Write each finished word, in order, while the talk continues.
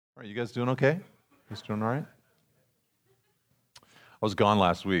Are you guys doing okay? You guys doing all right? I was gone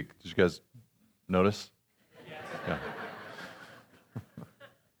last week. Did you guys notice? Yeah.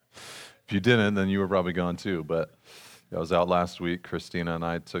 If you didn't, then you were probably gone too. But I was out last week. Christina and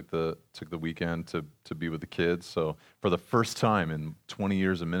I took the weekend to be with the kids. So for the first time in 20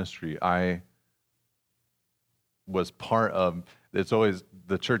 years of ministry, I was part of. It's always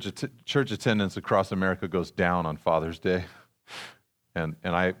the church attendance across America goes down on Father's Day, and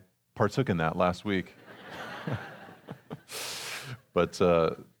I partook in that last week. But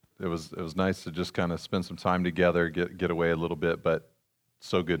it was nice to just kind of spend some time together, get away a little bit, but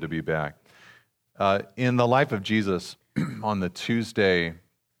so good to be back. In the life of Jesus, on the Tuesday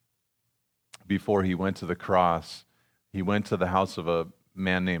before he went to the cross, he went to the house of a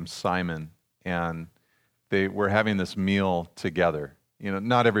man named Simon, and they were having this meal together. You know,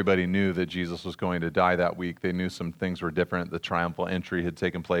 not everybody knew that Jesus was going to die that week. They knew some things were different. The triumphal entry had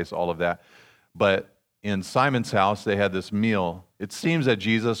taken place, all of that. But in Simon's house, they had this meal. It seems that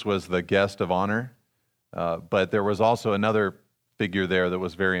Jesus was the guest of honor, but there was also another figure there that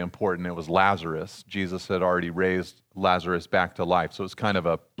was very important. It was Lazarus. Jesus had already raised Lazarus back to life. So it's kind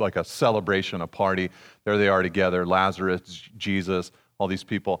of like a celebration, a party. There they are together, Lazarus, Jesus, all these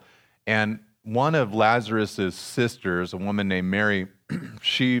people. And one of Lazarus's sisters, a woman named Mary,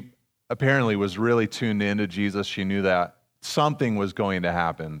 she apparently was really tuned into Jesus. She knew that something was going to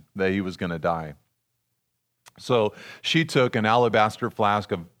happen, that he was going to die. So she took an alabaster flask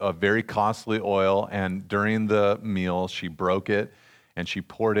of very costly oil, and during the meal, she broke it, and she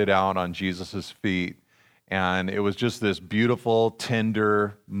poured it out on Jesus' feet. And it was just this beautiful,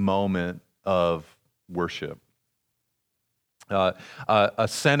 tender moment of worship. A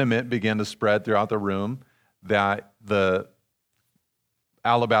sentiment began to spread throughout the room that the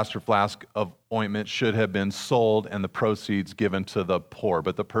alabaster flask of ointment should have been sold and the proceeds given to the poor.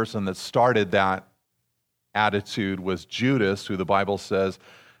 But the person that started that attitude was Judas, who the Bible says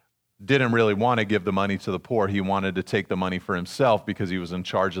didn't really want to give the money to the poor. He wanted to take the money for himself because he was in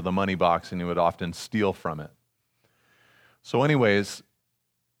charge of the money box and he would often steal from it. So anyways,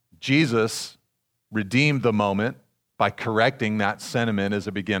 Jesus redeemed the moment by correcting that sentiment as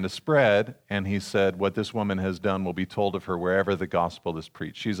it began to spread, and he said, what this woman has done will be told of her wherever the gospel is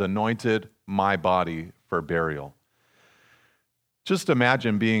preached. She's anointed my body for burial. Just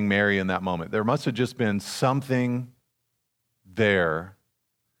imagine being Mary in that moment. There must have just been something there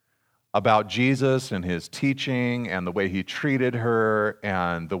about Jesus and his teaching and the way he treated her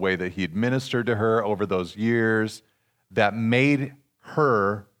and the way that he'd ministered to her over those years that made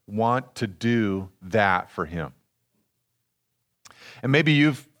her want to do that for him. And maybe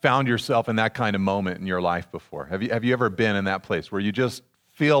you've found yourself in that kind of moment in your life before. Have you ever been in that place where you just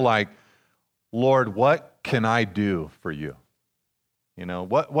feel like, Lord, what can I do for you? You know,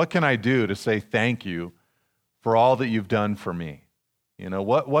 what can I do to say thank you for all that you've done for me? You know,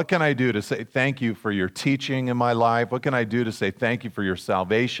 what can I do to say thank you for your teaching in my life? What can I do to say thank you for your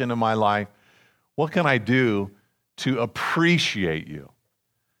salvation in my life? What can I do to appreciate you?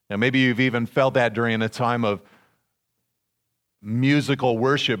 Now, maybe you've even felt that during a time of musical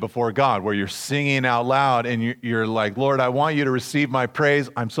worship before God, where you're singing out loud and you're like, Lord, I want you to receive my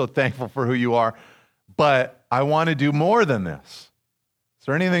praise. I'm so thankful for who you are, but I want to do more than this. Is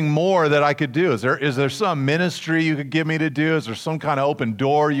there anything more that I could do? Is there some ministry you could give me to do? Is there some kind of open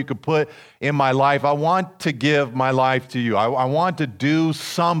door you could put in my life? I want to give my life to you. I want to do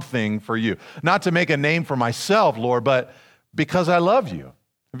something for you. Not to make a name for myself, Lord, but because I love you.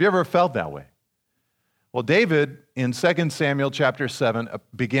 Have you ever felt that way? Well, David, in 2 Samuel chapter 7,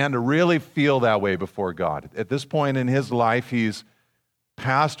 began to really feel that way before God. At this point in his life, he's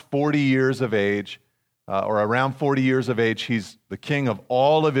past 40 years of age, or around 40 years of age. He's the king of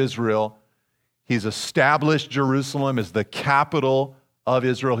all of Israel. He's established Jerusalem as the capital of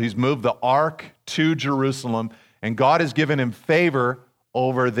Israel. He's moved the ark to Jerusalem, and God has given him favor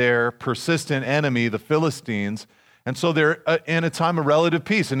over their persistent enemy, the Philistines. And so they're in a time of relative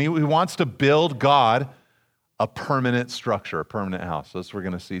peace, and he wants to build God a permanent structure, a permanent house. That's what we're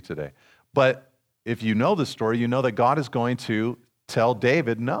going to see today. But if you know the story, you know that God is going to tell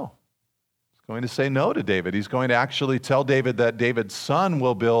David no. He's going to say no to David. He's going to actually tell David that David's son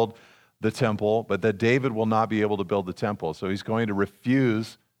will build the temple, but that David will not be able to build the temple. So he's going to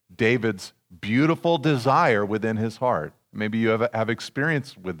refuse David's beautiful desire within his heart. Maybe you have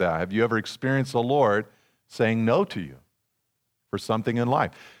experience with that. Have you ever experienced the Lord saying no to you for something in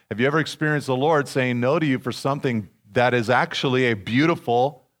life? Have you ever experienced the Lord saying no to you for something that is actually a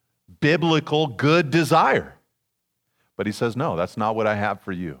beautiful, biblical, good desire? But he says, no, that's not what I have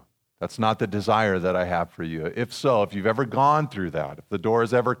for you. That's not the desire that I have for you. If so, if you've ever gone through that, if the door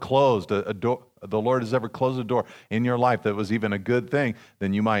is ever closed, the Lord has ever closed a door in your life that was even a good thing,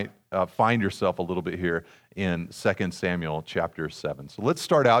 then you might find yourself a little bit here in 2 Samuel chapter 7. So let's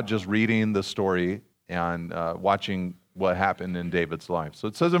start out just reading the story and watching what happened in David's life. So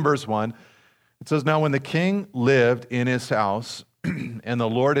it says in verse 1, it says, "Now when the king lived in his house, and the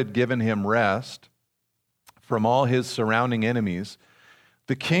Lord had given him rest from all his surrounding enemies,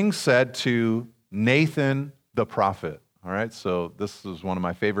 the king said to Nathan the prophet," all right, so this is one of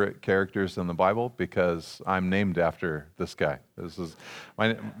my favorite characters in the Bible because I'm named after this guy.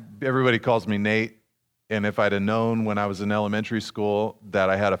 Everybody calls me Nate, and if I'd have known when I was in elementary school that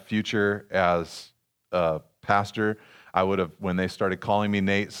I had a future as a pastor, I would have, when they started calling me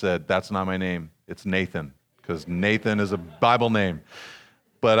Nate, said, "That's not my name, it's Nathan," because Nathan is a Bible name.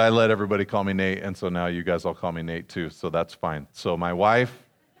 But I let everybody call me Nate, and so now you guys all call me Nate too, so that's fine. So my wife,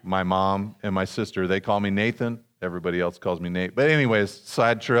 my mom, and my sister, they call me Nathan. Everybody else calls me Nate. But anyways,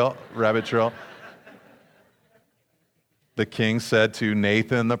 side trail, rabbit trail. The king said to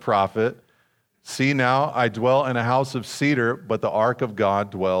Nathan the prophet, "See now, I dwell in a house of cedar, but the ark of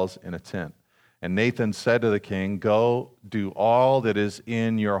God dwells in a tent." And Nathan said to the king, "Go, do all that is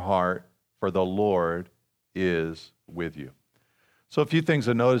in your heart, for the Lord is with you." So a few things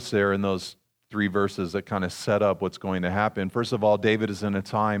to notice there in those 3 verses that kind of set up what's going to happen. First of all, David is in a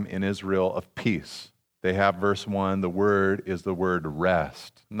time in Israel of peace. They have verse 1, the word is the word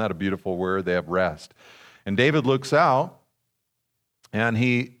rest. Isn't that a beautiful word? They have rest. And David looks out and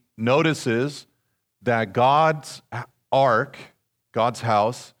he notices that God's ark, God's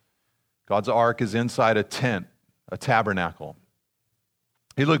house, God's ark is inside a tent, a tabernacle.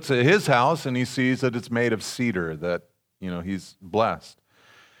 He looks at his house and he sees that it's made of cedar, that, he's blessed.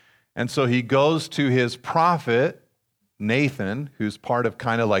 And so he goes to his prophet, Nathan, who's part of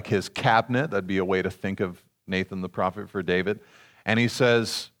kind of like his cabinet. That'd be a way to think of Nathan the prophet for David. And he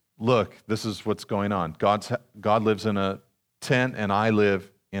says, "Look, this is what's going on. God lives in a tent and I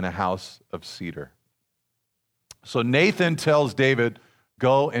live in a house of cedar." So Nathan tells David,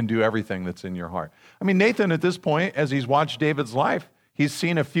 "Go and do everything that's in your heart." I mean, Nathan at this point, as he's watched David's life, he's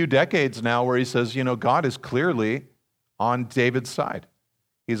seen a few decades now where he says, God is clearly on David's side.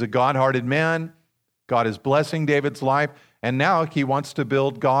 He's a God-hearted man. God is blessing David's life. And now he wants to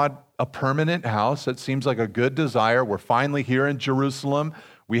build God a permanent house. It seems like a good desire. We're finally here in Jerusalem.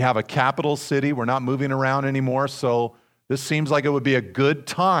 We have a capital city. We're not moving around anymore. So this seems like it would be a good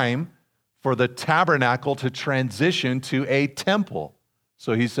time for the tabernacle to transition to a temple.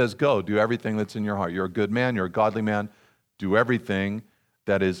 So he says, "Go, do everything that's in your heart. You're a good man. You're a godly man. Do everything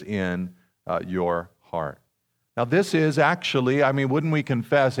that is in your heart." Now, this is actually, wouldn't we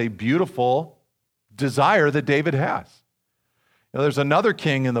confess, a beautiful desire that David has. There's another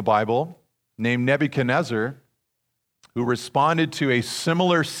king in the Bible named Nebuchadnezzar who responded to a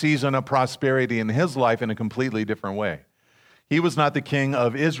similar season of prosperity in his life in a completely different way. He was not the king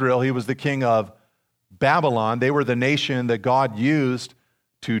of Israel. He was the king of Babylon. They were the nation that God used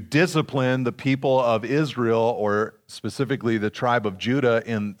to discipline the people of Israel, or specifically the tribe of Judah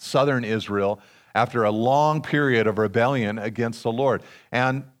in southern Israel, after a long period of rebellion against the Lord.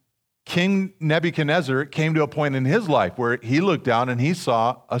 And King Nebuchadnezzar came to a point in his life where he looked down and he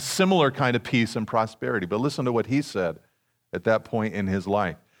saw a similar kind of peace and prosperity. But listen to what he said at that point in his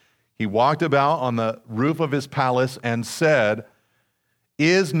life. He walked about on the roof of his palace and said,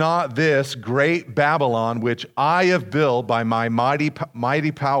 "Is not this great Babylon, which I have built by my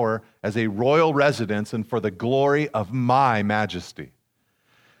mighty power as a royal residence and for the glory of my majesty?"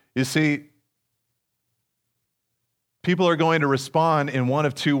 You see, people are going to respond in one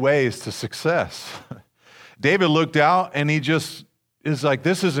of 2 ways to success. David looked out and he just is like,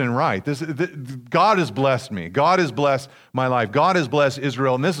 "This isn't right. God has blessed me. God has blessed my life. God has blessed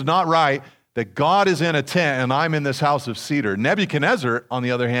Israel. And this is not right that God is in a tent and I'm in this house of cedar." Nebuchadnezzar, on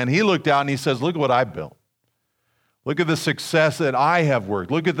the other hand, he looked out and he says, "Look at what I built. Look at the success that I have worked.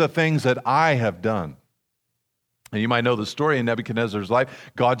 Look at the things that I have done." And you might know the story in Nebuchadnezzar's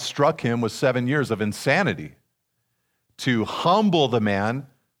life. God struck him with 7 years of insanity to humble the man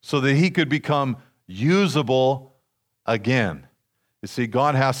so that he could become usable again. You see,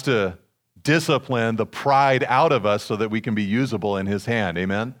 God has to discipline the pride out of us so that we can be usable in his hand.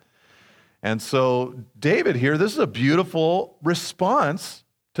 Amen? And so David here, this is a beautiful response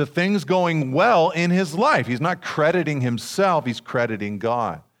to things going well in his life. He's not crediting himself, he's crediting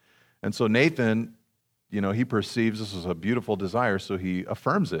God. And so Nathan, he perceives this is a beautiful desire, so he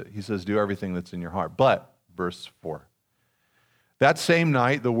affirms it. He says, "Do everything that's in your heart." But, verse 4, that same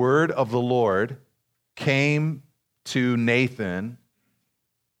night, the word of the Lord came to Nathan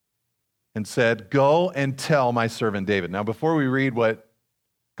and said, "Go and tell my servant David." Now, before we read what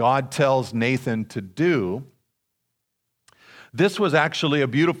God tells Nathan to do, this was actually a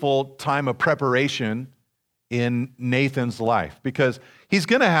beautiful time of preparation in Nathan's life, because he's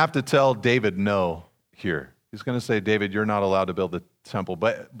going to have to tell David no here. He's going to say, "David, you're not allowed to build the temple."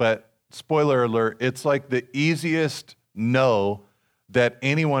 But spoiler alert, it's like the easiest no that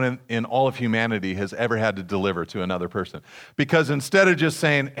anyone in all of humanity has ever had to deliver to another person. Because instead of just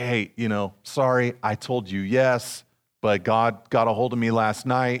saying, "Hey, sorry, I told you yes, but God got a hold of me last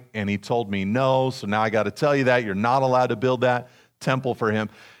night and he told me no, so now I got to tell you that you're not allowed to build that temple for him."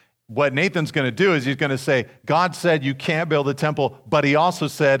 What Nathan's going to do is he's going to say, "God said you can't build a temple, but he also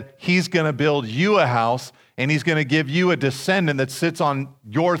said he's going to build you a house, and he's going to give you a descendant that sits on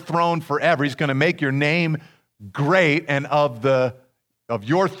your throne forever. He's going to make your name great, and of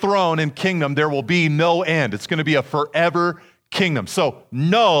your throne and kingdom there will be no end. It's going to be a forever kingdom." So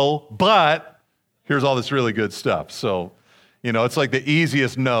no, but here's all this really good stuff. So, it's like the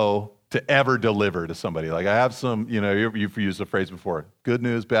easiest no to ever deliver to somebody. Like, I have some, you've used the phrase before, good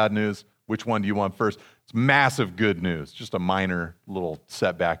news, bad news, which one do you want first? It's massive good news, just a minor little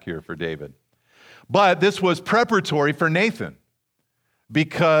setback here for David. But this was preparatory for Nathan,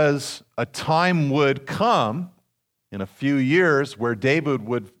 because a time would come in a few years where David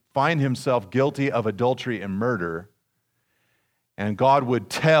would find himself guilty of adultery and murder, and God would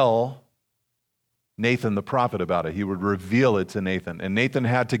tell Nathan the prophet about it. He would reveal it to Nathan, and Nathan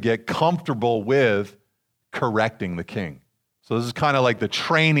had to get comfortable with correcting the king. So this is kind of like the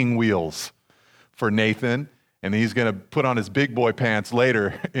training wheels for Nathan, and he's going to put on his big boy pants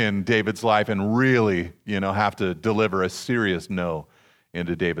later in David's life and really, have to deliver a serious no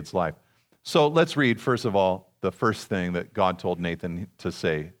into David's life. So let's read, first of all, the first thing that God told Nathan to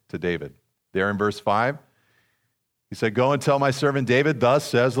say to David. There in verse 5, he said, "Go and tell my servant David, thus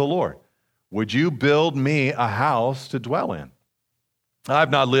says the Lord, would you build me a house to dwell in?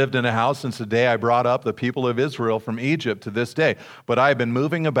 I've not lived in a house since the day I brought up the people of Israel from Egypt to this day, but I have been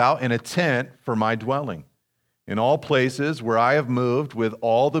moving about in a tent for my dwelling. In all places where I have moved with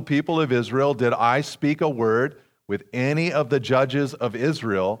all the people of Israel, did I speak a word with any of the judges of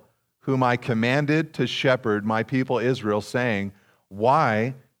Israel, whom I commanded to shepherd my people Israel, saying,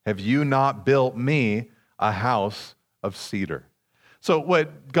 why have you not built me a house of cedar?" So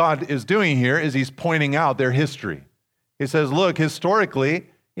what God is doing here is he's pointing out their history. He says, look, historically,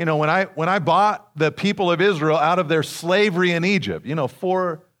 when I bought the people of Israel out of their slavery in Egypt,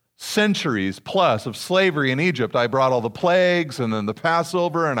 4 centuries plus of slavery in Egypt, I brought all the plagues and then the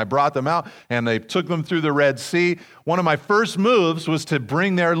Passover, and I brought them out, and they took them through the Red Sea. One of my first moves was to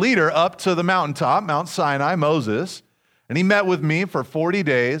bring their leader up to the mountaintop, Mount Sinai, Moses, and he met with me for 40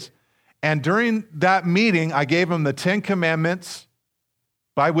 days. And during that meeting, I gave him the 10 Commandments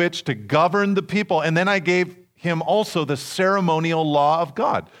by which to govern the people. And then I gave him also the ceremonial law of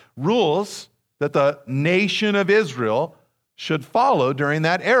God, rules that the nation of Israel should follow during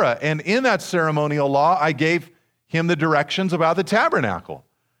that era. And in that ceremonial law, I gave him the directions about the tabernacle.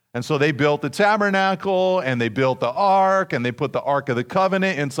 And so they built the tabernacle, and they built the ark, and they put the Ark of the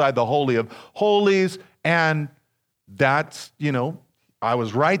Covenant inside the Holy of Holies. And that's, I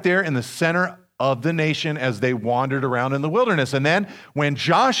was right there in the center of the nation as they wandered around in the wilderness. And then when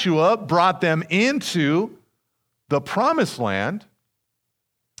Joshua brought them into the promised land,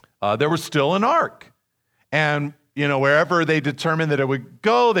 there was still an ark. And, wherever they determined that it would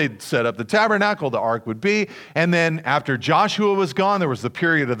go, they'd set up the tabernacle, the ark would be. And then after Joshua was gone, there was the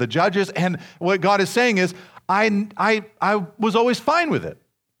period of the judges. And what God is saying is, I was always fine with it.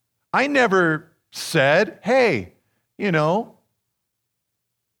 I never said, hey,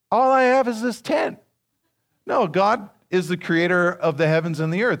 all I have is this tent. No, God is the creator of the heavens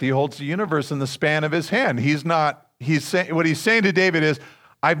and the earth. He holds the universe in the span of his hand. What he's saying to David is,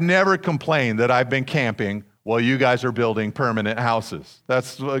 I've never complained that I've been camping while you guys are building permanent houses.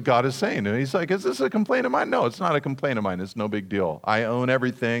 That's what God is saying. And he's like, is this a complaint of mine? No, it's not a complaint of mine. It's no big deal. I own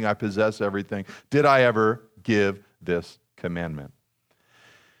everything. I possess everything. Did I ever give this commandment?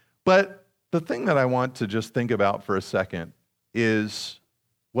 But the thing that I want to just think about for a second is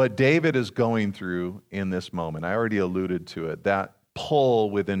what David is going through in this moment. I already alluded to it, that pull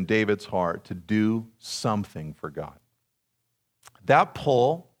within David's heart to do something for God. That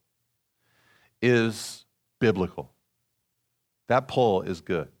pull is biblical. That pull is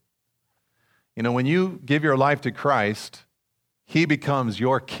good. When you give your life to Christ, he becomes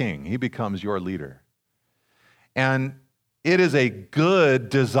your king. He becomes your leader. And it is a good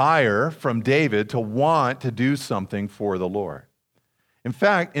desire from David to want to do something for the Lord. In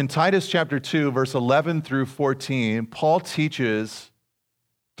fact, in Titus chapter 2, verse 11 through 14, Paul teaches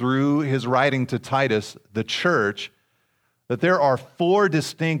through his writing to Titus, the church, that there are 4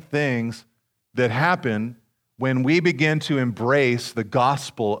 distinct things that happen when we begin to embrace the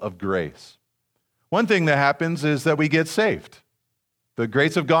gospel of grace. One thing that happens is that we get saved. The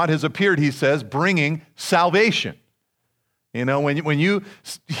grace of God has appeared, he says, bringing salvation. You know, when you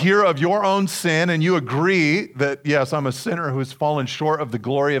hear of your own sin and you agree that, yes, I'm a sinner who's fallen short of the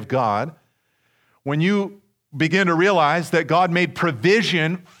glory of God, when you begin to realize that God made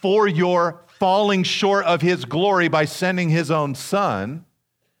provision for your falling short of his glory by sending his own son,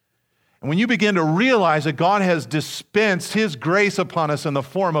 and when you begin to realize that God has dispensed his grace upon us in the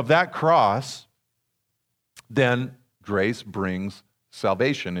form of that cross, then grace brings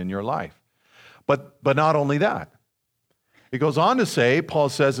salvation in your life. But not only that. It goes on to say, Paul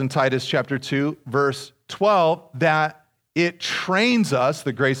says in Titus chapter 2, verse 12, that it trains us,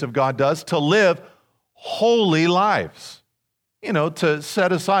 the grace of God does, to live holy lives. You know, to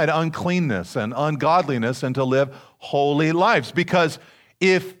set aside uncleanness and ungodliness and to live holy lives. Because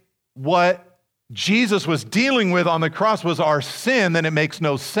if what Jesus was dealing with on the cross was our sin, then it makes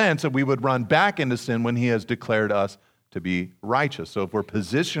no sense that we would run back into sin when he has declared us to be righteous. So if we're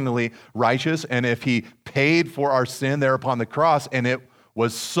positionally righteous, and if he paid for our sin there upon the cross, and it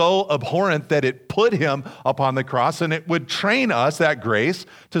was so abhorrent that it put him upon the cross, and it would train us, that grace,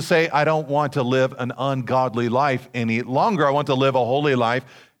 to say, I don't want to live an ungodly life any longer. I want to live a holy life,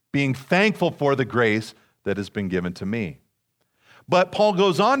 being thankful for the grace that has been given to me. But Paul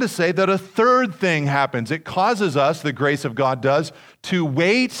goes on to say that a third thing happens. It causes us, the grace of God does, to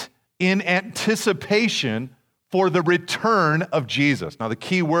wait in anticipation for the return of Jesus. Now, the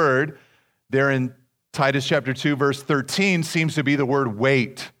key word there in Titus chapter 2, verse 13 seems to be the word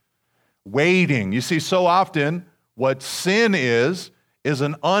wait. Waiting. You see, so often what sin is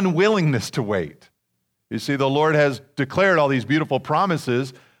an unwillingness to wait. You see, the Lord has declared all these beautiful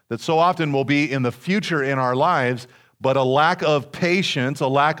promises that so often will be in the future in our lives, but a lack of patience, a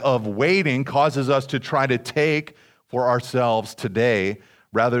lack of waiting causes us to try to take for ourselves today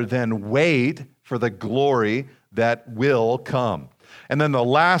rather than wait for the glory that will come. And then the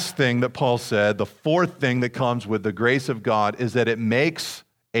last thing that Paul said, the fourth thing that comes with the grace of God, is that it makes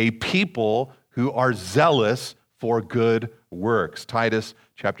a people who are zealous for good works. Titus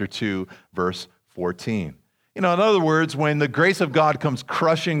chapter 2, verse 14. You know, in other words, when the grace of God comes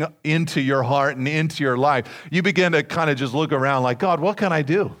crushing into your heart and into your life, you begin to kind of just look around like, God, what can I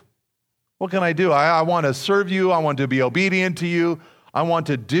do? What can I do? I want to serve you. I want to be obedient to you. I want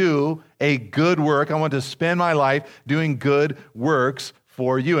to do a good work. I want to spend my life doing good works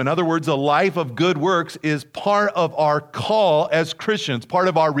for you. In other words, a life of good works is part of our call as Christians, part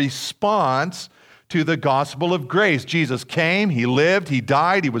of our response to the gospel of grace. Jesus came, he lived, he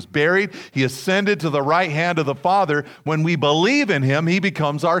died, he was buried, he ascended to the right hand of the Father. When we believe in him, he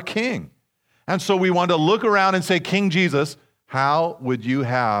becomes our king. And so we want to look around and say, King Jesus, how would you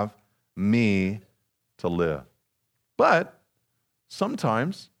have me to live? But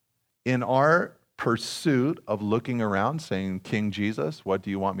sometimes in our pursuit of looking around saying, King Jesus, what do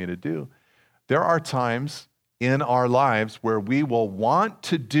you want me to do? There are times in our lives where we will want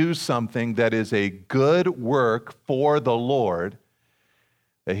to do something that is a good work for the Lord,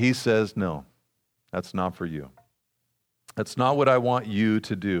 that he says, no, that's not for you. That's not what I want you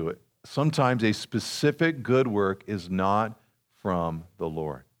to do. Sometimes a specific good work is not from the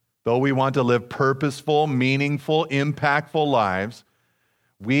Lord. Though we want to live purposeful, meaningful, impactful lives,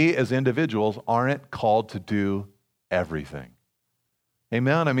 we as individuals aren't called to do everything.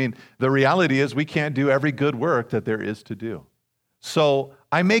 Amen? I mean, the reality is we can't do every good work that there is to do. So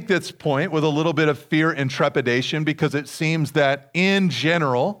I make this point with a little bit of fear and trepidation because it seems that in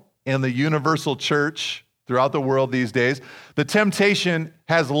general, in the universal church throughout the world these days, the temptation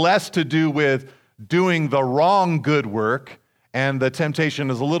has less to do with doing the wrong good work, and the temptation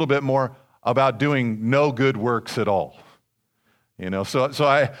is a little bit more about doing no good works at all. You know, so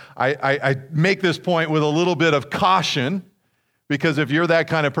I make this point with a little bit of caution, because if you're that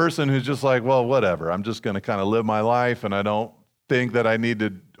kind of person who's just like, well, whatever, I'm just going to kind of live my life and I don't think that I need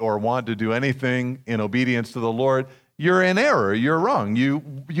to or want to do anything in obedience to the Lord, you're in error. You're wrong. You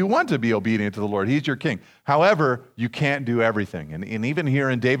want to be obedient to the Lord. He's your king. However, you can't do everything. And even here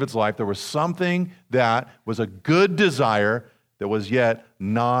in David's life, there was something that was a good desire that was yet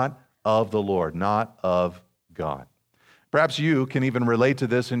not of the Lord, not of God. Perhaps you can even relate to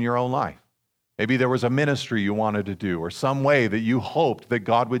this in your own life. Maybe there was a ministry you wanted to do or some way that you hoped that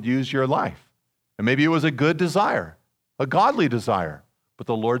God would use your life. And maybe it was a good desire, a godly desire, But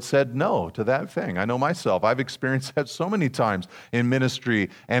the Lord said no to that thing. I know myself. I've experienced that so many times in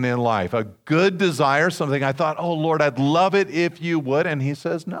ministry and in life. A good desire, something I thought, oh, Lord, I'd love it if you would. And he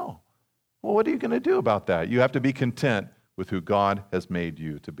says no. Well, what are you going to do about that? You have to be content with who God has made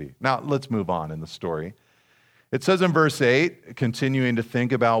you to be. Now, let's move on in the story. It says in verse 8, continuing to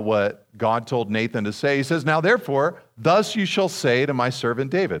think about what God told Nathan to say, he says, now therefore, thus you shall say to my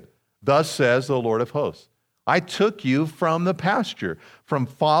servant David, thus says the Lord of hosts, I took you from the pasture, from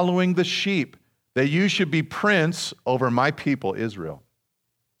following the sheep, that you should be prince over my people Israel.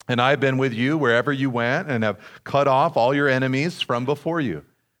 And I have been with you wherever you went and have cut off all your enemies from before you.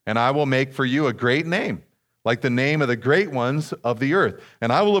 And I will make for you a great name, like the name of the great ones of the earth.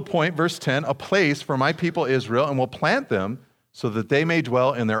 And I will appoint, verse 10, a place for my people Israel, and will plant them so that they may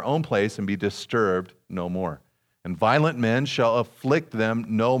dwell in their own place and be disturbed no more. And violent men shall afflict them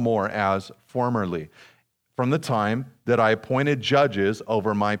no more as formerly, from the time that I appointed judges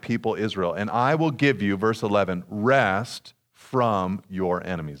over my people Israel. And I will give you, verse 11, rest from your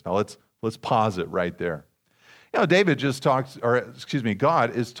enemies. Now let's pause it right there. You know,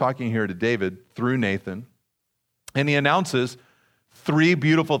 God is talking here to David through Nathan. And he announces three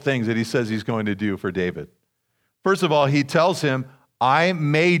beautiful things that he says he's going to do for David. First of all, he tells him, I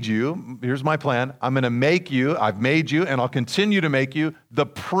made you, here's my plan, I'm going to make you, I've made you, and I'll continue to make you the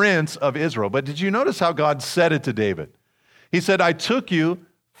prince of Israel. But did you notice how God said it to David? He said, I took you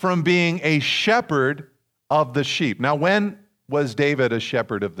from being a shepherd of the sheep. Now, when was David a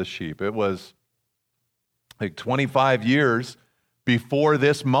shepherd of the sheep? It was like 25 years before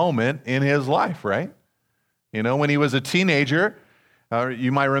this moment in his life, right? You know, when he was a teenager,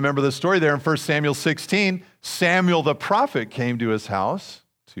 you might remember the story there in 1 Samuel 16, Samuel the prophet came to his house,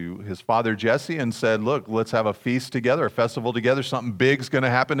 to his father Jesse, and said, look, let's have a feast together, a festival together. Something big's going to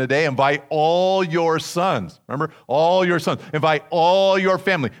happen today. Invite all your sons. Remember? All your sons. Invite all your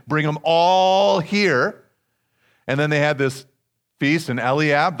family. Bring them all here. And then they had this feast, and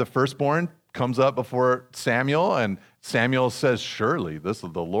Eliab, the firstborn, comes up before Samuel, and Samuel says, surely the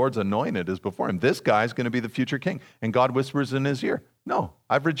Lord's anointed is before him. This guy's going to be the future king. And God whispers in his ear, no,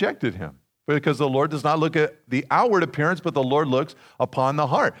 I've rejected him. Because the Lord does not look at the outward appearance, but the Lord looks upon the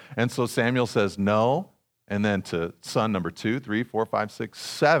heart. And so Samuel says no. And then to son number 2, 3, 4, 5, 6,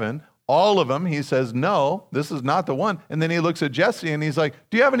 7, all of them, he says, no, this is not the one. And then he looks at Jesse and he's like,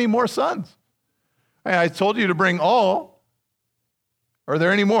 do you have any more sons? Hey, I told you to bring all. Are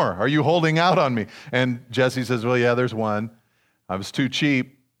there any more? Are you holding out on me? And Jesse says, well, yeah, there's one. I was too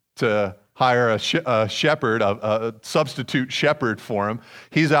cheap to hire a shepherd, a substitute shepherd for him.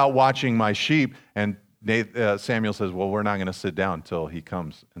 He's out watching my sheep. And Samuel says, well, we're not going to sit down until he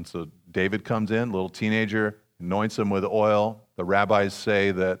comes. And so David comes in, little teenager, anoints him with oil. The rabbis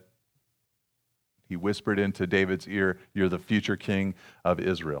say that he whispered into David's ear, you're the future king of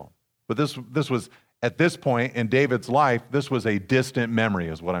Israel. But this was, at this point in David's life, this was a distant memory,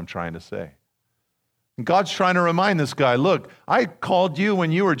 is what I'm trying to say. And God's trying to remind this guy, look, I called you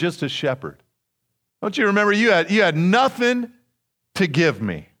when you were just a shepherd. Don't you remember you had nothing to give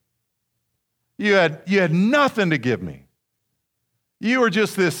me? You had nothing to give me. You were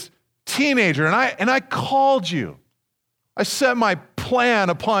just this teenager, and I called you. I set my plan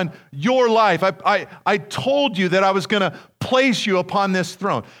upon your life. I told you that I was going to place you upon this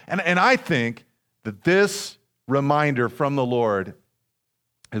throne. And I think that this reminder from the Lord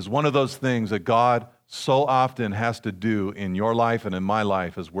is one of those things that God so often has to do in your life and in my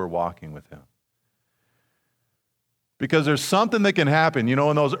life as we're walking with him. Because there's something that can happen,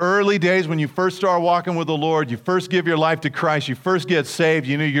 in those early days when you first start walking with the Lord, you first give your life to Christ, you first get saved,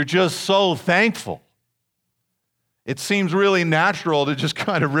 you're just so thankful. It seems really natural to just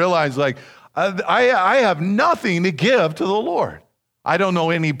kind of realize, like, I have nothing to give to the Lord. I don't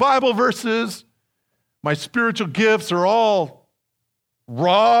know any Bible verses. My spiritual gifts are all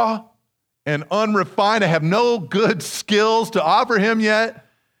raw and unrefined. I have no good skills to offer him yet.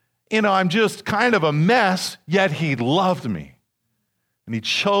 I'm just kind of a mess, yet he loved me. And he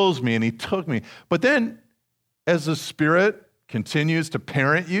chose me and he took me. But then as the Spirit continues to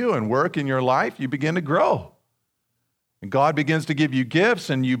parent you and work in your life, you begin to grow. And God begins to give you gifts,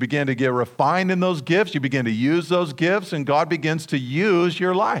 and you begin to get refined in those gifts. You begin to use those gifts, and God begins to use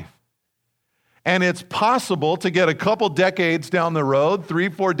your life. And it's possible to get a couple decades down the road,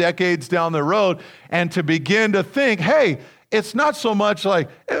 3-4 decades down the road, and to begin to think, hey, it's not so much like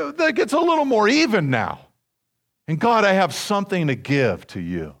it's a little more even now. And God, I have something to give to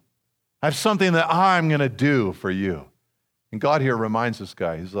you. I have something that I'm going to do for you. And God here reminds this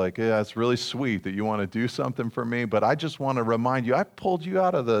guy, he's like, yeah, it's really sweet that you want to do something for me, but I just want to remind you, I pulled you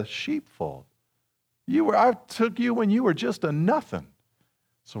out of the sheepfold. I took you when you were just a nothing.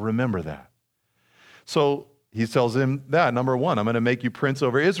 So remember that. So he tells him that, number one, I'm going to make you prince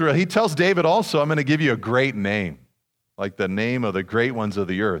over Israel. He tells David also, I'm going to give you a great name, like the name of the great ones of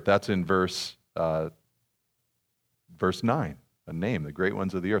the earth. That's in verse 9, a name, the great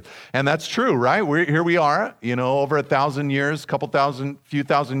ones of the earth. And that's true, right? Here we are, over 1,000 years, few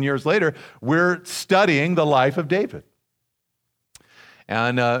thousand years later, we're studying the life of David.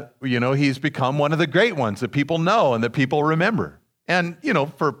 And, he's become one of the great ones that people know and that people remember. And,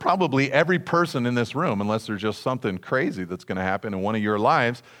 for probably every person in this room, unless there's just something crazy that's going to happen in one of your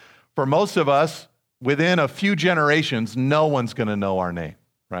lives, for most of us, within a few generations, no one's going to know our name,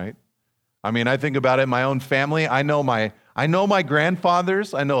 right? I mean, I think about it in my own family. I know my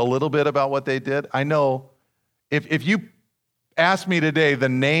grandfathers. I know a little bit about what they did. I know if you ask me today the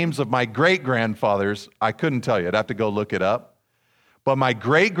names of my great-grandfathers, I couldn't tell you. I'd have to go look it up. But my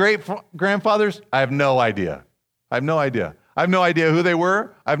great-great-grandfathers, I have no idea. I have no idea. I have no idea who they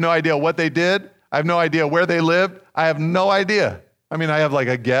were. I have no idea what they did. I have no idea where they lived. I have no idea. I mean, I have like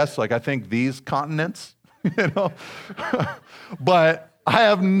a guess, like I think these continents, but I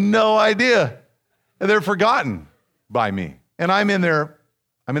have no idea. And they're forgotten by me. And I'm in their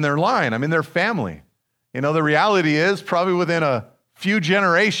line. I'm in their family. The reality is probably within a few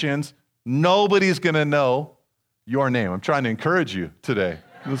generations, nobody's going to know your name. I'm trying to encourage you today.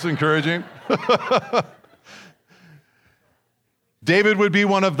 Is this encouraging? David would be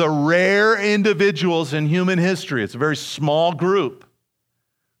one of the rare individuals in human history. It's a very small group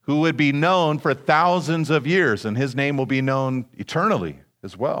who would be known for thousands of years, and his name will be known eternally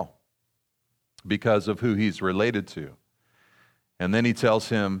as well because of who he's related to. And then he tells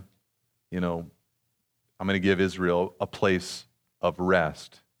him, I'm going to give Israel a place of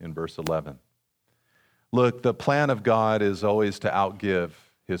rest in verse 11. Look, the plan of God is always to outgive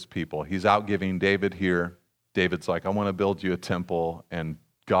his people. He's outgiving David here. David's like, I want to build you a temple, and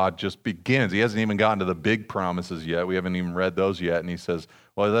God just begins. He hasn't even gotten to the big promises yet. We haven't even read those yet, and he says,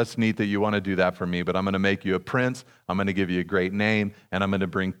 well, that's neat that you want to do that for me, but I'm going to make you a prince, I'm going to give you a great name, and I'm going to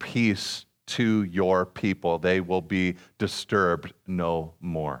bring peace to your people. They will be disturbed no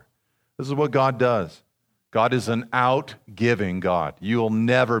more. This is what God does. God is an outgiving God. You'll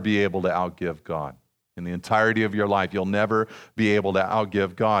never be able to outgive God. In the entirety of your life, you'll never be able to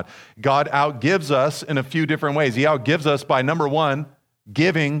outgive God. God outgives us in a few different ways. He outgives us by, number one,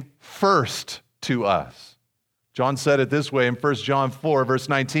 giving first to us. John said it this way in 1 John 4, verse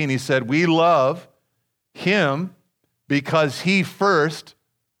 19. He said, we love him because he first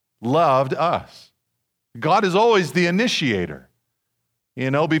loved us. God is always the initiator.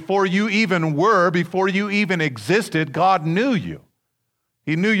 Before you even existed, God knew you.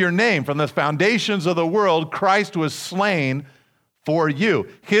 He knew your name. From the foundations of the world, Christ was slain for you.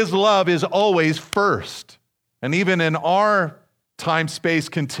 His love is always first. And even in our time-space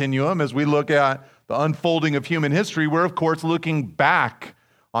continuum, as we look at the unfolding of human history, we're, of course, looking back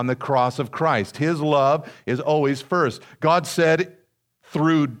on the cross of Christ. His love is always first. God said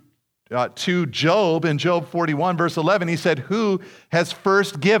to Job in Job 41, verse 11, he said, who has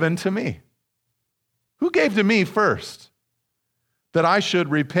first given to me? Who gave to me first? That I should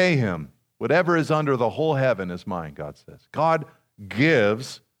repay him. Whatever is under the whole heaven is mine, God says. God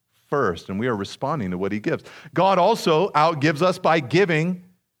gives first, and we are responding to what he gives. God also outgives us by giving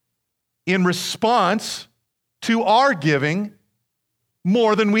in response to our giving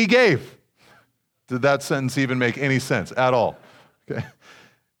more than we gave. Did that sentence even make any sense at all? Okay.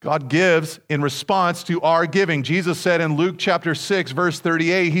 God gives in response to our giving. Jesus said in Luke chapter 6, verse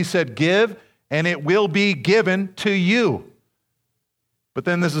 38, he said, give, and it will be given to you. But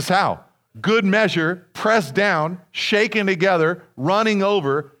then this is how. Good measure, pressed down, shaken together, running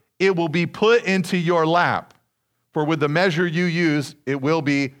over, it will be put into your lap. For with the measure you use, it will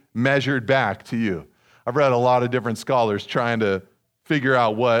be measured back to you. I've read a lot of different scholars trying to figure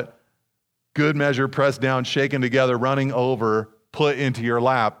out what good measure, pressed down, shaken together, running over, put into your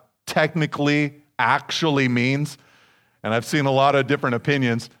lap technically actually means. And I've seen a lot of different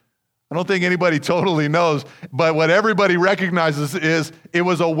opinions. I don't think anybody totally knows, but what everybody recognizes is it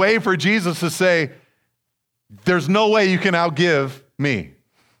was a way for Jesus to say, there's no way you can outgive me.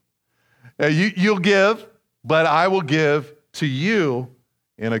 You'll give, but I will give to you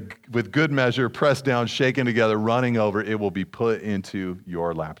with good measure, pressed down, shaken together, running over, it will be put into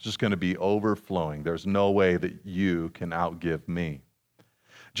your lap. It's just going to be overflowing. There's no way that you can outgive me.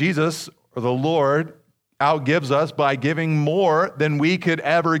 Jesus, or the Lord, outgives us by giving more than we could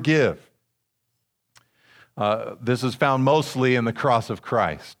ever give. This is found mostly in the cross of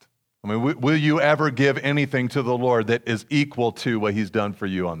Christ. I mean, will you ever give anything to the Lord that is equal to what he's done for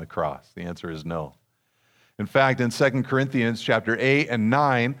you on the cross? The answer is no. In fact, in 2 Corinthians chapter 8 and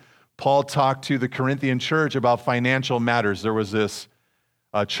 9, Paul talked to the Corinthian church about financial matters. There was this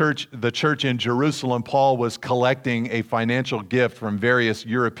the church in Jerusalem. Paul was collecting a financial gift from various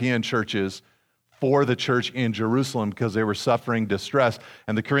European churches for the church in Jerusalem because they were suffering distress.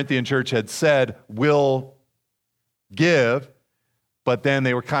 And the Corinthian church had said, we'll give, but then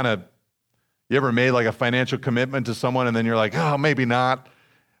they were kind of, you ever made like a financial commitment to someone and then you're like, oh, maybe not?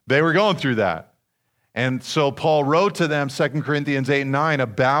 They were going through that. And so Paul wrote to them, 2 Corinthians 8 and 9,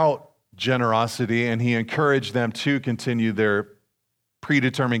 about generosity, and he encouraged them to continue their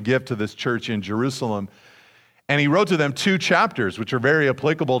predetermined gift to this church in Jerusalem. And he wrote to them 2 chapters, which are very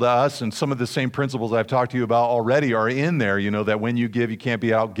applicable to us, and some of the same principles I've talked to you about already are in there, that when you give, you can't be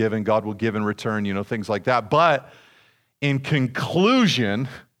outgiven, God will give in return, things like that. But in conclusion,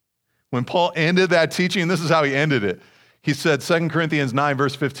 when Paul ended that teaching, this is how he ended it. He said, 2 Corinthians 9,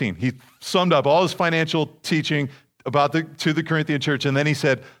 verse 15. He summed up all his financial teaching to the Corinthian church, and then he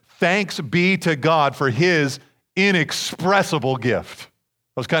said, thanks be to God for his inexpressible gift.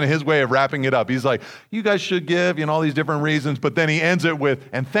 That was kind of his way of wrapping it up. He's like, you guys should give, all these different reasons, but then he ends it with,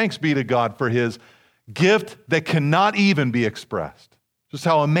 and thanks be to God for his gift that cannot even be expressed. Just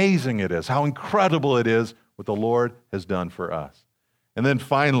how amazing it is, how incredible it is what the Lord has done for us. And then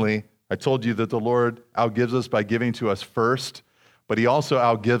finally, I told you that the Lord outgives us by giving to us first, but he also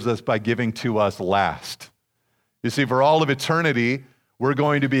outgives us by giving to us last. You see, for all of eternity, we're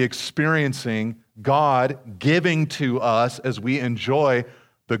going to be experiencing God giving to us as we enjoy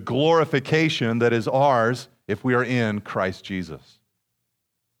the glorification that is ours if we are in Christ Jesus.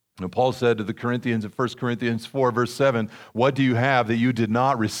 And Paul said to the Corinthians in 1 Corinthians 4, verse 7, what do you have that you did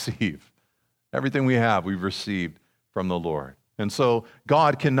not receive? Everything we have, we've received from the Lord. And so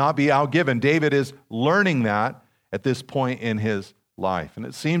God cannot be outgiven. David is learning that at this point in his life. And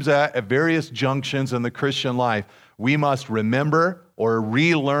it seems that at various junctions in the Christian life, we must remember or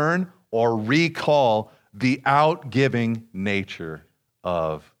relearn or recall the outgiving nature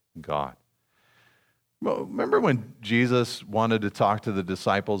of God. Well, remember when Jesus wanted to talk to the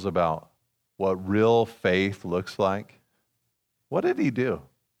disciples about what real faith looks like? What did he do?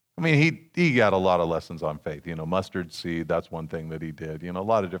 I mean, he got a lot of lessons on faith. Mustard seed, that's one thing that he did. A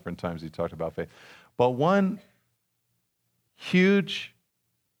lot of different times he talked about faith. But one huge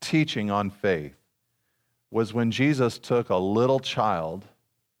teaching on faith was when Jesus took a little child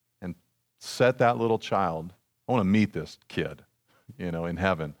and set that little child, I want to meet this kid, in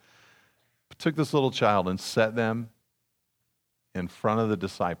heaven. Took this little child and set them in front of the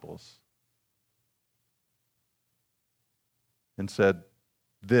disciples and said,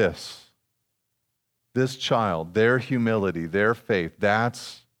 this child, their humility, their faith,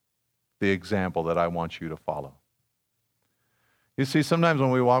 that's the example that I want you to follow. You see, sometimes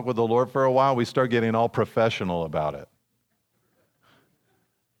when we walk with the Lord for a while, we start getting all professional about it.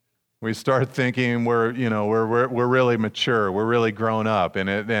 We start thinking we're really mature, we're really grown up, and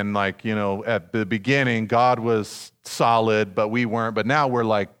at the beginning, God was solid, but we weren't. But now we're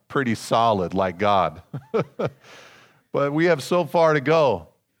like pretty solid, like God. But we have so far to go,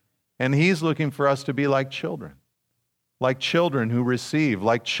 and He's looking for us to be like children who receive,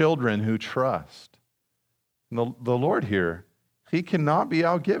 like children who trust. And the Lord here, He cannot be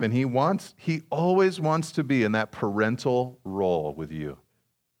outgiven. He always wants to be in that parental role with you.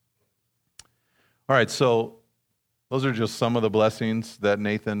 All right, so those are just some of the blessings that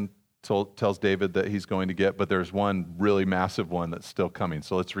Nathan tells David that he's going to get, but there's one really massive one that's still coming.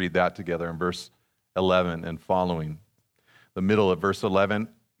 So let's read that together in verse 11 and following. The middle of verse 11,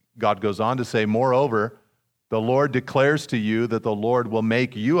 God goes on to say, moreover, the Lord declares to you that the Lord will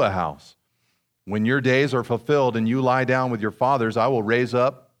make you a house. When your days are fulfilled and you lie down with your fathers, I will raise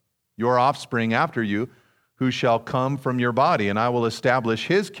up your offspring after you, who shall come from your body, and I will establish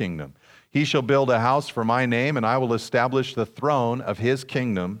his kingdom. He shall build a house for my name, and I will establish the throne of his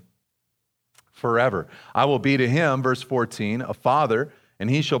kingdom forever. I will be to him, verse 14, a father, and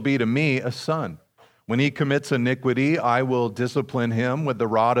he shall be to me a son. When he commits iniquity, I will discipline him with the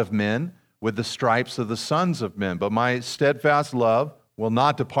rod of men, with the stripes of the sons of men. But my steadfast love will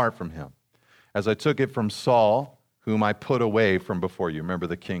not depart from him, as I took it from Saul, whom I put away from before you. Remember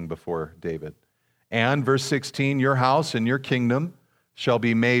the king before David. And verse 16, your house and your kingdom shall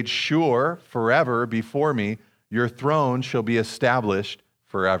be made sure forever before me. Your throne shall be established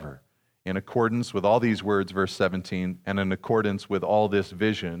forever. In accordance with all these words, verse 17, and in accordance with all this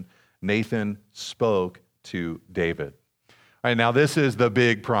vision, Nathan spoke to David. All right, now this is the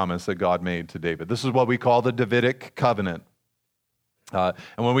big promise that God made to David. This is what we call the Davidic covenant. And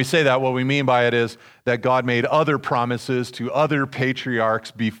when we say that, what we mean by it is that God made other promises to other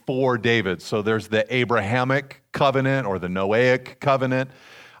patriarchs before David. So there's the Abrahamic covenant or the Noahic covenant.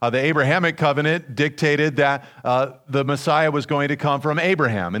 The Abrahamic covenant dictated that the Messiah was going to come from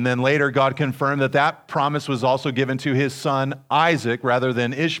Abraham. And then later God confirmed that that promise was also given to his son Isaac rather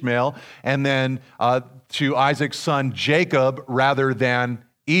than Ishmael. And then to Isaac's son Jacob rather than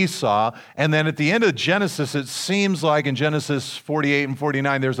Esau. And then at the end of Genesis, it seems like in Genesis 48 and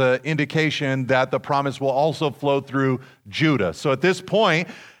 49, there's an indication that the promise will also flow through Judah. So at this point,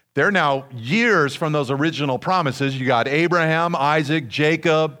 they're now years from those original promises. You got Abraham, Isaac,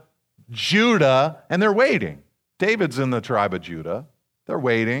 Jacob, Judah, and they're waiting. David's in the tribe of Judah. They're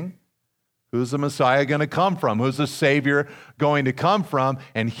waiting. Who's the Messiah going to come from? Who's the Savior going to come from?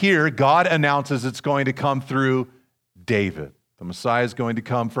 And here, God announces it's going to come through David. The Messiah is going to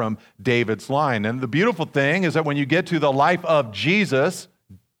come from David's line. And the beautiful thing is that when you get to the life of Jesus,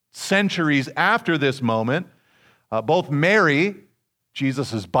 centuries after this moment, both Mary,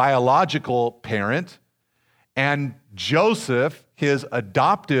 Jesus' biological parent, and Joseph, his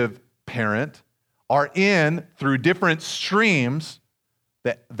adoptive parent, are in, through different streams,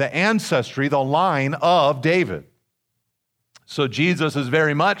 the ancestry, the line of David. So Jesus is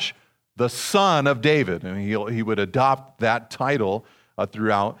very much the son of David, and he would adopt that title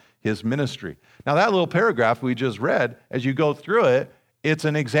throughout his ministry. Now, that little paragraph we just read, as you go through it, it's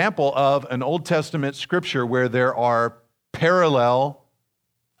an example of an Old Testament scripture where there are parallel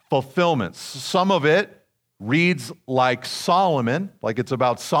fulfillments. Some of it reads like Solomon, like it's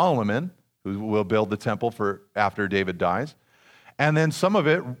about Solomon, who will build the temple for after David dies. And then some of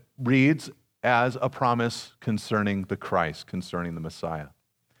it reads as a promise concerning the Christ, concerning the Messiah.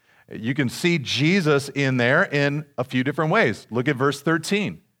 You can see Jesus in there in a few different ways. Look at verse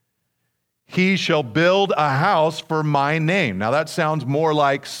 13. He shall build a house for my name. Now that sounds more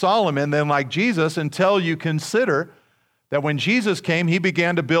like Solomon than like Jesus until you consider that when Jesus came, he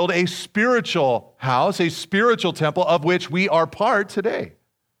began to build a spiritual house, a spiritual temple of which we are part today.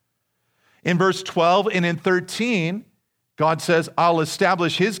 In verse 12 and in 13, God says, I'll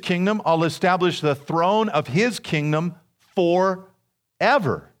establish his kingdom. I'll establish the throne of his kingdom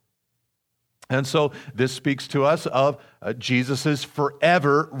forever. And so this speaks to us of Jesus'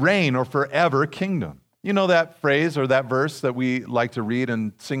 forever reign or forever kingdom. You know that phrase or that verse that we like to read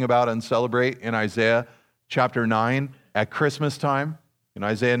and sing about and celebrate in Isaiah chapter 9 at Christmas time? In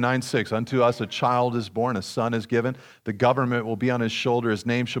Isaiah 9:6, unto us a child is born, a son is given. The government will be on his shoulder. His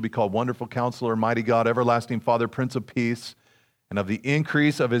name shall be called Wonderful Counselor, Mighty God, Everlasting Father, Prince of Peace. And of the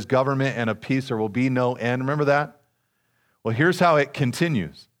increase of his government and of peace there will be no end. Remember that? Well, here's how it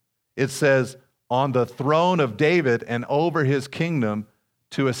continues. It says, on the throne of David and over his kingdom,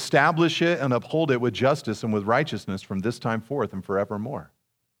 to establish it and uphold it with justice and with righteousness from this time forth and forevermore.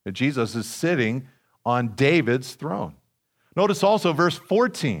 And Jesus is sitting on David's throne. Notice also verse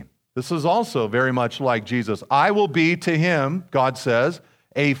 14. This is also very much like Jesus. I will be to him, God says,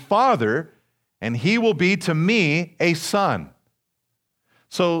 a father, and he will be to me a son.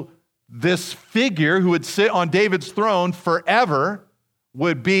 So this figure who would sit on David's throne forever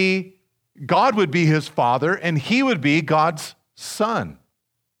would be, God would be his father, and he would be God's son.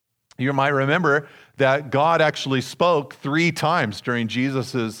 You might remember that God actually spoke 3 times during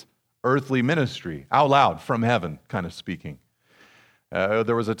Jesus' earthly ministry, out loud from heaven, kind of speaking.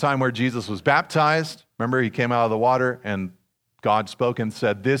 There was a time where Jesus was baptized. Remember, he came out of the water, and God spoke and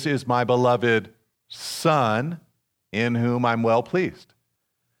said, this is my beloved Son, in whom I'm well pleased.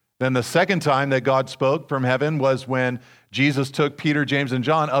 Then the second time that God spoke from heaven was when Jesus took Peter, James, and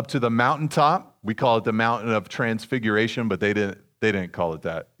John up to the mountaintop. We call it the mountain of transfiguration, but they didn't call it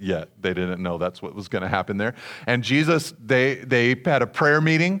that yet. They didn't know that's what was going to happen there. And Jesus, they had a prayer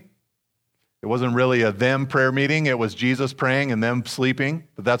meeting. It wasn't really a them prayer meeting. It was Jesus praying and them sleeping,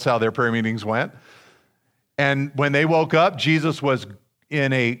 but that's how their prayer meetings went. And when they woke up, Jesus was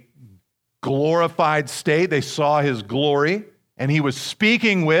in a glorified state. They saw his glory, and he was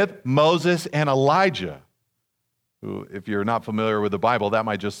speaking with Moses and Elijah, who, if you're not familiar with the Bible, that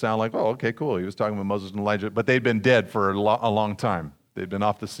might just sound like, oh, okay, cool. He was talking with Moses and Elijah, but they'd been dead for a long time. They'd been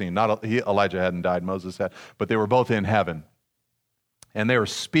off the scene. Elijah hadn't died, Moses had, but they were both in heaven. And they were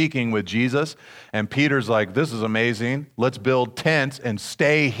speaking with Jesus, and Peter's like, this is amazing. Let's build tents and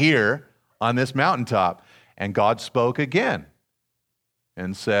stay here on this mountaintop. And God spoke again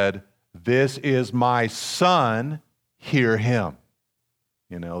and said, this is my son, hear him.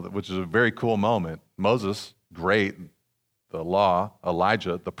 You know, which is a very cool moment. Moses, great, the law,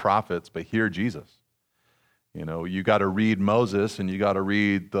 Elijah, the prophets, but hear Jesus. You know, you got to read Moses and you got to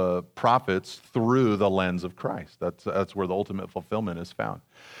read the prophets through the lens of Christ. That's where the ultimate fulfillment is found.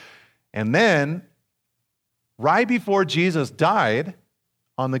 And then, right before Jesus died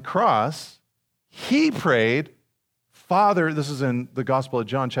on the cross, he prayed, Father, this is in the Gospel of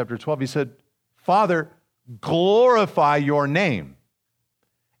John, chapter 12, he said, Father, glorify your name.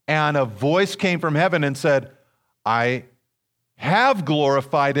 And a voice came from heaven and said, I have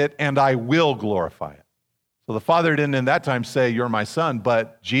glorified it and I will glorify it. So the Father didn't in that time say, you're my son,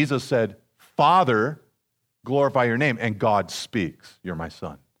 but Jesus said, Father, glorify your name. And God speaks, you're my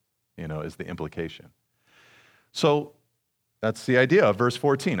son, is the implication. So that's the idea of verse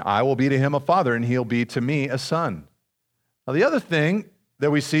 14. I will be to him a father and he'll be to me a son. Now the other thing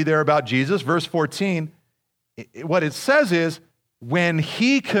that we see there about Jesus, verse 14, what it says is, when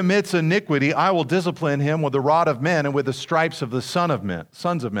he commits iniquity, I will discipline him with the rod of men and with the stripes of the sons of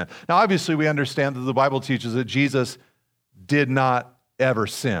men. Now, obviously, we understand that the Bible teaches that Jesus did not ever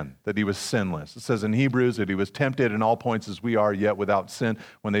sin, that he was sinless. It says in Hebrews that he was tempted in all points as we are, yet without sin.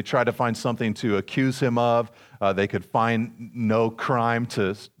 When they tried to find something to accuse him of, they could find no crime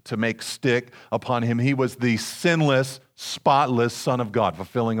to make stick upon him. He was the sinless, spotless Son of God,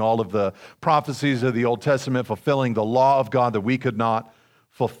 fulfilling all of the prophecies of the Old Testament, fulfilling the law of God that we could not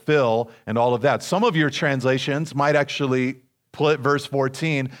fulfill, and all of that. Some of your translations might actually put verse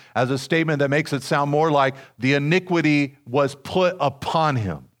 14 as a statement that makes it sound more like the iniquity was put upon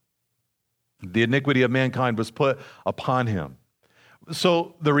him. The iniquity of mankind was put upon him.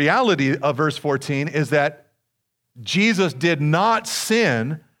 So the reality of verse 14 is that Jesus did not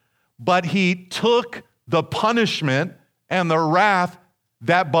sin, but he took the punishment and the wrath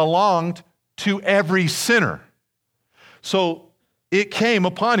that belonged to every sinner. So it came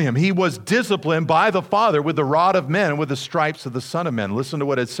upon him. He was disciplined by the Father with the rod of men and with the stripes of the Son of Men. Listen to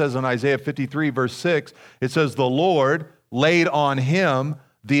what it says in Isaiah 53, verse 6. It says, the Lord laid on him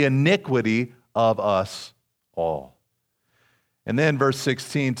the iniquity of us all. And then verse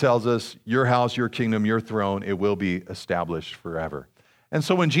 16 tells us, your house, your kingdom, your throne, it will be established forever. And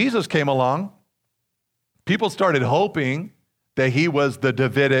so when Jesus came along, people started hoping that he was the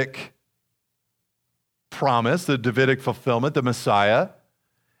Davidic promise, the Davidic fulfillment, the Messiah.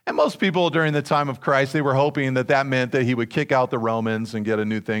 And most people during the time of Christ, they were hoping that that meant that he would kick out the Romans and get a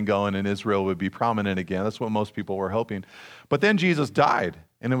new thing going and Israel would be prominent again. That's what most people were hoping. But then Jesus died,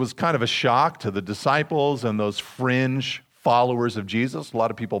 and it was kind of a shock to the disciples and those fringe followers of Jesus. A lot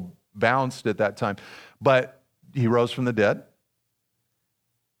of people bounced at that time. But he rose from the dead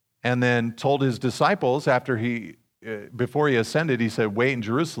and then told his disciples before he ascended, he said, wait in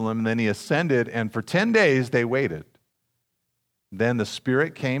Jerusalem. And then he ascended, and for 10 days they waited. Then the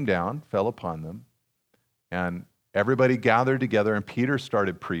Spirit came down, fell upon them, and everybody gathered together, and Peter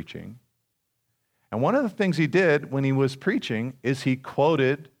started preaching. And one of the things he did when he was preaching is he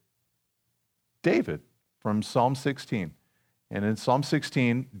quoted David from Psalm 16. And in Psalm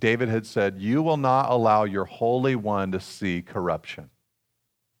 16, David had said, you will not allow your Holy One to see corruption.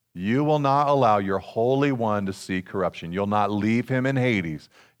 You will not allow your Holy One to see corruption. You'll not leave him in Hades.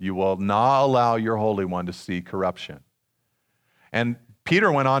 You will not allow your Holy One to see corruption. And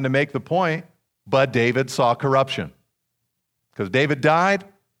Peter went on to make the point, but David saw corruption. Because David died,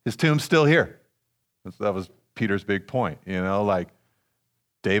 his tomb's still here. That was Peter's big point,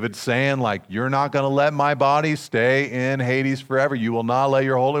 David's saying, you're not going to let my body stay in Hades forever. You will not let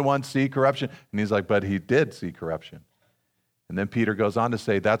your Holy One see corruption. And he's like, but he did see corruption. And then Peter goes on to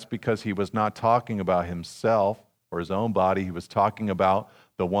say that's because he was not talking about himself or his own body. He was talking about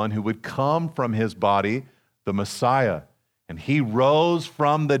the one who would come from his body, the Messiah. And he rose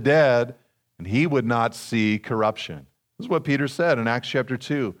from the dead, and he would not see corruption. This is what Peter said in Acts chapter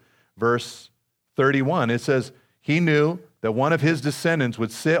 2, verse 31. It says, he knew that one of his descendants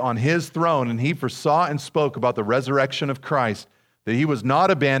would sit on his throne, and he foresaw and spoke about the resurrection of Christ, that he was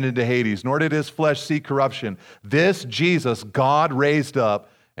not abandoned to Hades, nor did his flesh see corruption. This Jesus God raised up,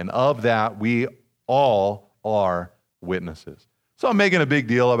 and of that we all are witnesses. So I'm making a big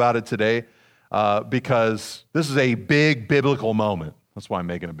deal about it today because this is a big biblical moment. That's why I'm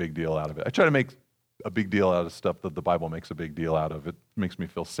making a big deal out of it. I try to make a big deal out of stuff that the Bible makes a big deal out of. It makes me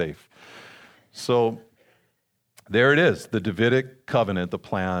feel safe. So there it is, the Davidic covenant, the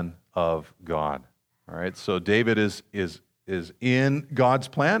plan of God. All right, so David is in God's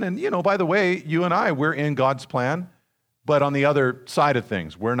plan. And, by the way, you and I, we're in God's plan. But on the other side of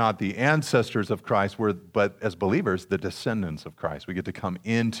things, we're not the ancestors of Christ, but as believers, the descendants of Christ. We get to come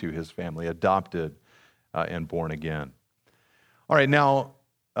into his family, adopted and born again. All right, now,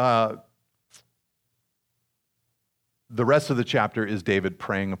 the rest of the chapter is David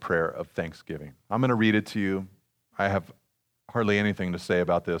praying a prayer of thanksgiving. I'm going to read it to you. I have hardly anything to say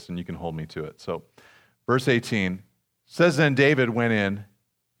about this, and you can hold me to it. So, verse 18 says, Then David went in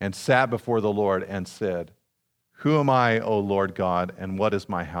and sat before the Lord and said, Who am I, O Lord God, and what is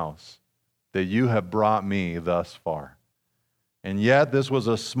my house, that you have brought me thus far? And yet this was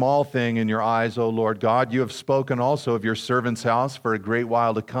a small thing in your eyes, O Lord God. You have spoken also of your servant's house for a great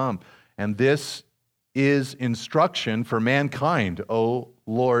while to come. And this is instruction for mankind, O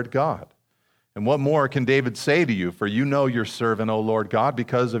Lord God. And what more can David say to you? For you know your servant, O Lord God,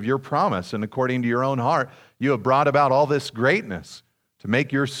 because of your promise, and according to your own heart, you have brought about all this greatness to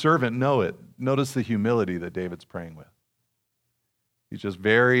make your servant know it. Notice the humility that David's praying with. He's just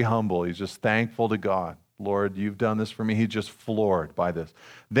very humble. He's just thankful to God. Lord, you've done this for me. He's just floored by this.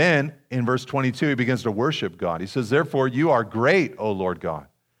 Then in verse 22, he begins to worship God. He says, Therefore you are great, O Lord God.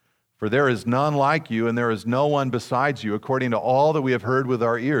 For there is none like you, and there is no one besides you, according to all that we have heard with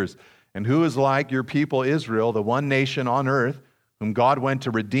our ears. And who is like your people Israel, the one nation on earth, whom God went to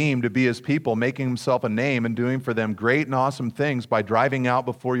redeem to be his people, making himself a name and doing for them great and awesome things by driving out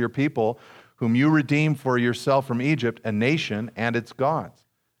before your people, whom you redeemed for yourself from Egypt, a nation and its gods.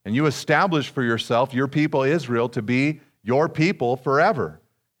 And you established for yourself your people Israel to be your people forever.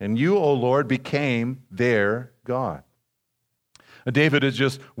 And you, O Lord, became their God. David is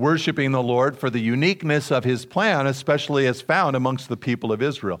just worshiping the Lord for the uniqueness of his plan, especially as found amongst the people of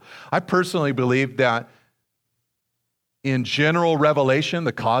Israel. I personally believe that in general revelation,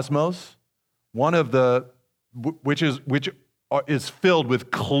 the cosmos, which is filled with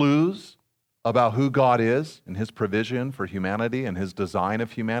clues about who God is and his provision for humanity and his design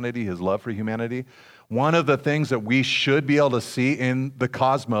of humanity, his love for humanity. One of the things that we should be able to see in the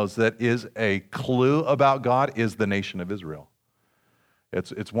cosmos that is a clue about God is the nation of Israel.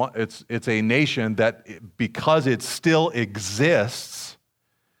 It's a nation that, because it still exists,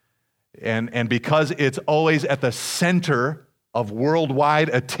 and because it's always at the center of worldwide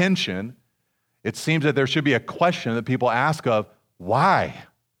attention, it seems that there should be a question that people ask of, why?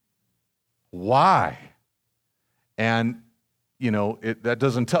 Why? And, that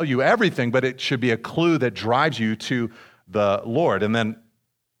doesn't tell you everything, but it should be a clue that drives you to the Lord. And then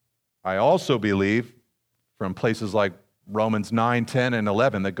I also believe from places like Romans 9, 10, and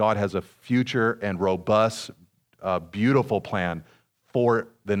 11, that God has a future and robust, beautiful plan for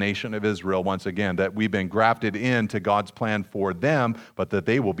the nation of Israel once again, that we've been grafted into God's plan for them, but that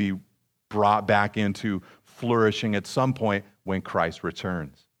they will be brought back into flourishing at some point when Christ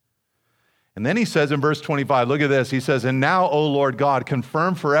returns. And then he says in verse 25, look at this, he says, And now, O Lord God,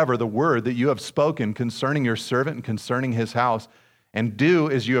 confirm forever the word that you have spoken concerning your servant and concerning his house, and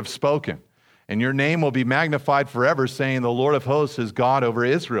do as you have spoken. And your name will be magnified forever, saying, The Lord of hosts is God over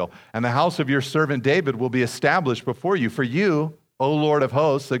Israel. And the house of your servant David will be established before you. For you, O Lord of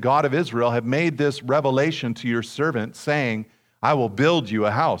hosts, the God of Israel, have made this revelation to your servant, saying, I will build you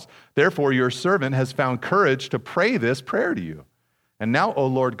a house. Therefore your servant has found courage to pray this prayer to you. And now, O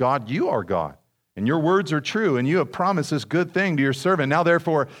Lord God, you are God, and your words are true, and you have promised this good thing to your servant. Now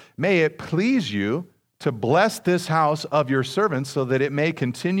therefore may it please you to bless this house of your servants so that it may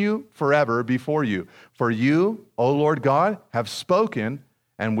continue forever before you. For you, O Lord God, have spoken,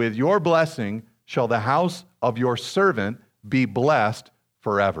 and with your blessing shall the house of your servant be blessed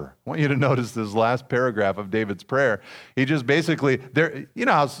forever. I want you to notice this last paragraph of David's prayer. He just basically,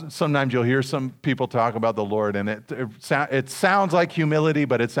 how sometimes you'll hear some people talk about the Lord, and it sounds like humility,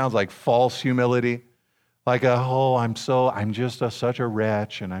 but it sounds like false humility. Like, I'm just such a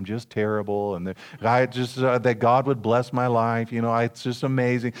wretch, and I'm just terrible, and that God would bless my life, it's just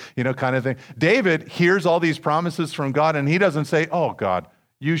amazing, kind of thing. David hears all these promises from God, and he doesn't say, oh, God,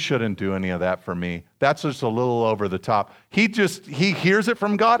 you shouldn't do any of that for me. That's just a little over the top. He hears it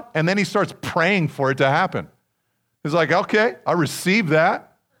from God, and then he starts praying for it to happen. He's like, okay, I receive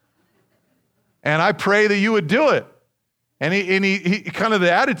that, and I pray that you would do it. And he kind of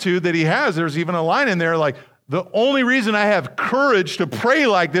the attitude that he has, there's even a line in there like, the only reason I have courage to pray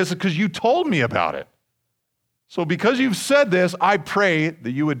like this is because you told me about it. So because you've said this, I pray that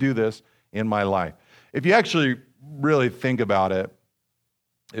you would do this in my life. If you actually really think about it,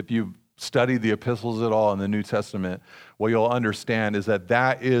 if you've studied the epistles at all in the New Testament, what you'll understand is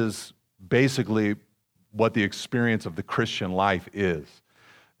that is basically what the experience of the Christian life is.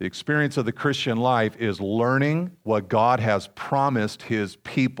 The experience of the Christian life is learning what God has promised his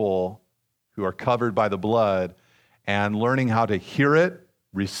people who are covered by the blood, and learning how to hear it,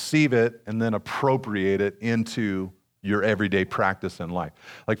 receive it, and then appropriate it into your everyday practice in life.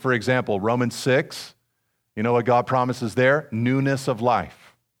 Like, for example, Romans 6, you know what God promises there? Newness of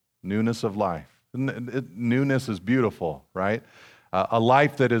life. Newness of life. Newness is beautiful, right? A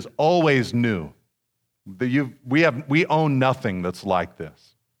life that is always new. We own nothing that's like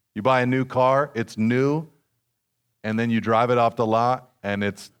this. You buy a new car, it's new, and then you drive it off the lot, and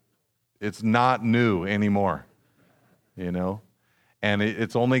it's not new anymore, you know? And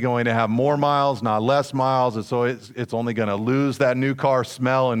it's only going to have more miles, not less miles, so it's only going to lose that new car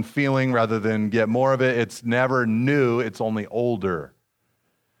smell and feeling rather than get more of it. It's never new, it's only older.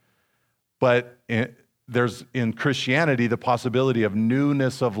 But there's in Christianity the possibility of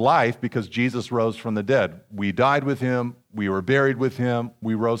newness of life because Jesus rose from the dead. We died with him, we were buried with him,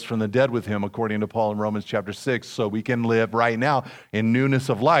 we rose from the dead with him, according to Paul in Romans chapter 6, so we can live right now in newness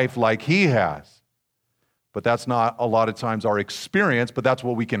of life like he has. But that's not a lot of times our experience, but that's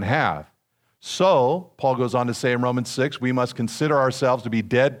what we can have. So, Paul goes on to say in Romans 6, we must consider ourselves to be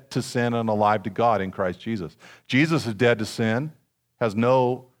dead to sin and alive to God in Christ Jesus. Jesus is dead to sin,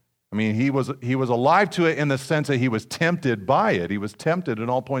 he was alive to it in the sense that he was tempted by it. He was tempted in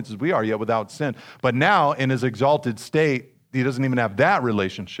all points as we are, yet without sin. But now, in his exalted state, he doesn't even have that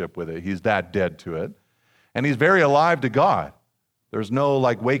relationship with it. He's that dead to it. And he's very alive to God. There's no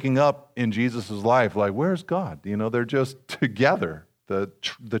waking up in Jesus' life where's God? They're just together, the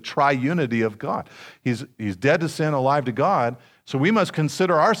triunity of God. He's dead to sin, alive to God. So we must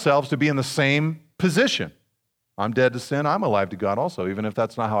consider ourselves to be in the same position. I'm dead to sin, I'm alive to God also. Even if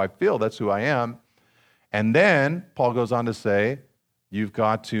that's not how I feel, that's who I am. And then Paul goes on to say, you've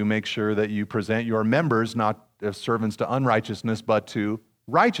got to make sure that you present your members not as servants to unrighteousness, but to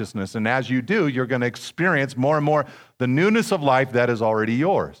righteousness. And as you do, you're going to experience more and more the newness of life that is already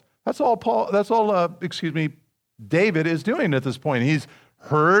yours. That's all David is doing at this point. He's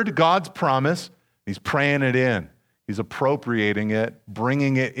heard God's promise. He's praying it in. He's appropriating it,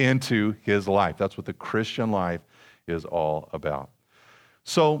 bringing it into his life. That's what the Christian life is all about.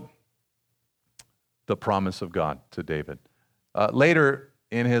 So, the promise of God to David. Later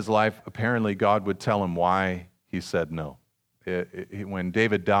in his life, apparently God would tell him why he said no. When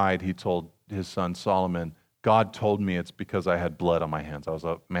David died, he told his son Solomon, God told me it's because I had blood on my hands. I was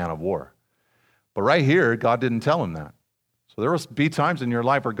a man of war. But right here, God didn't tell him that. So there will be times in your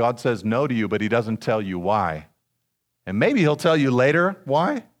life where God says no to you, but he doesn't tell you why. And maybe he'll tell you later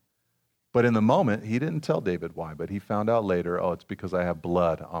why. But in the moment, he didn't tell David why, but he found out later, it's because I have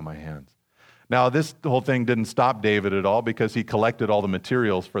blood on my hands. Now, this whole thing didn't stop David at all because he collected all the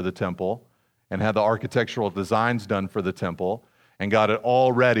materials for the temple and had the architectural designs done for the temple and got it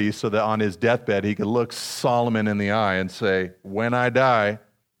all ready so that on his deathbed he could look Solomon in the eye and say, when I die,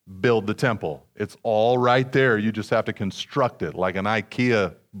 build the temple. It's all right there. You just have to construct it like an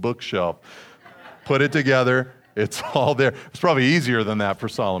IKEA bookshelf. Put it together. It's all there. It's probably easier than that for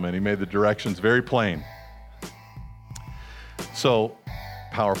Solomon. He made the directions very plain. So,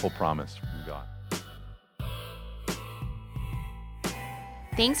 powerful promise from God.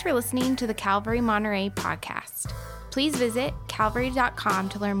 Thanks for listening to the Calvary Monterey podcast. Please visit calvary.com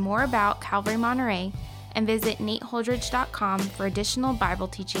to learn more about Calvary Monterey and visit nateholdridge.com for additional Bible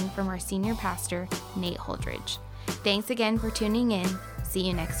teaching from our senior pastor, Nate Holdridge. Thanks again for tuning in. See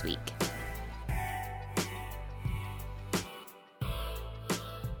you next week.